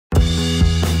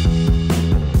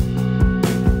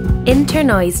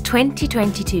Internoise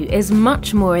 2022 is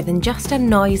much more than just a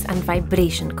noise and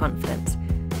vibration conference.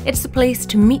 It's a place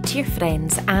to meet your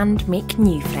friends and make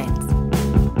new friends.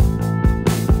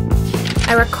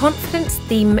 Our conference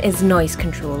theme is noise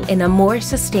control in a more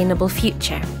sustainable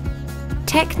future.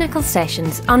 Technical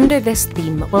sessions under this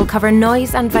theme will cover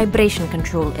noise and vibration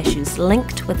control issues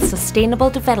linked with sustainable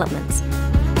developments.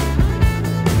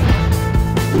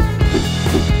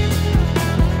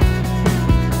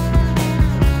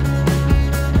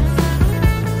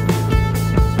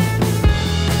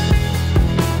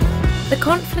 The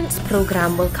conference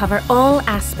programme will cover all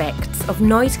aspects of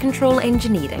noise control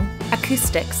engineering,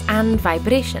 acoustics and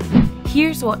vibration.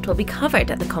 Here's what will be covered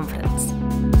at the conference.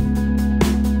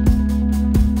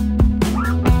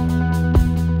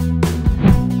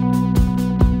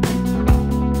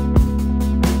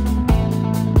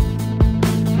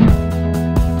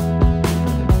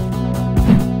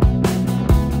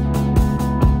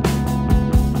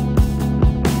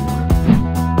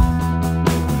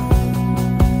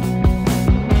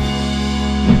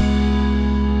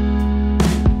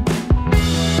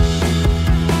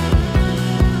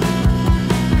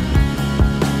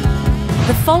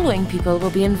 The following people will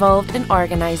be involved in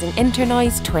organising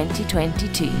Internoise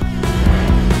 2022.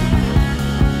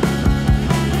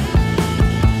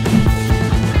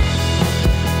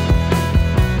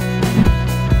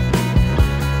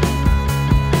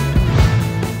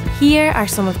 Here are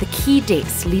some of the key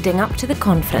dates leading up to the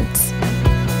conference.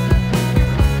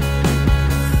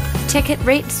 Ticket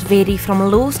rates vary from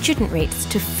low student rates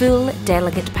to full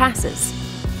delegate passes.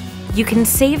 You can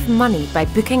save money by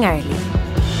booking early.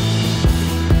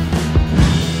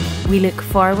 We look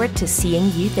forward to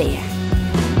seeing you there.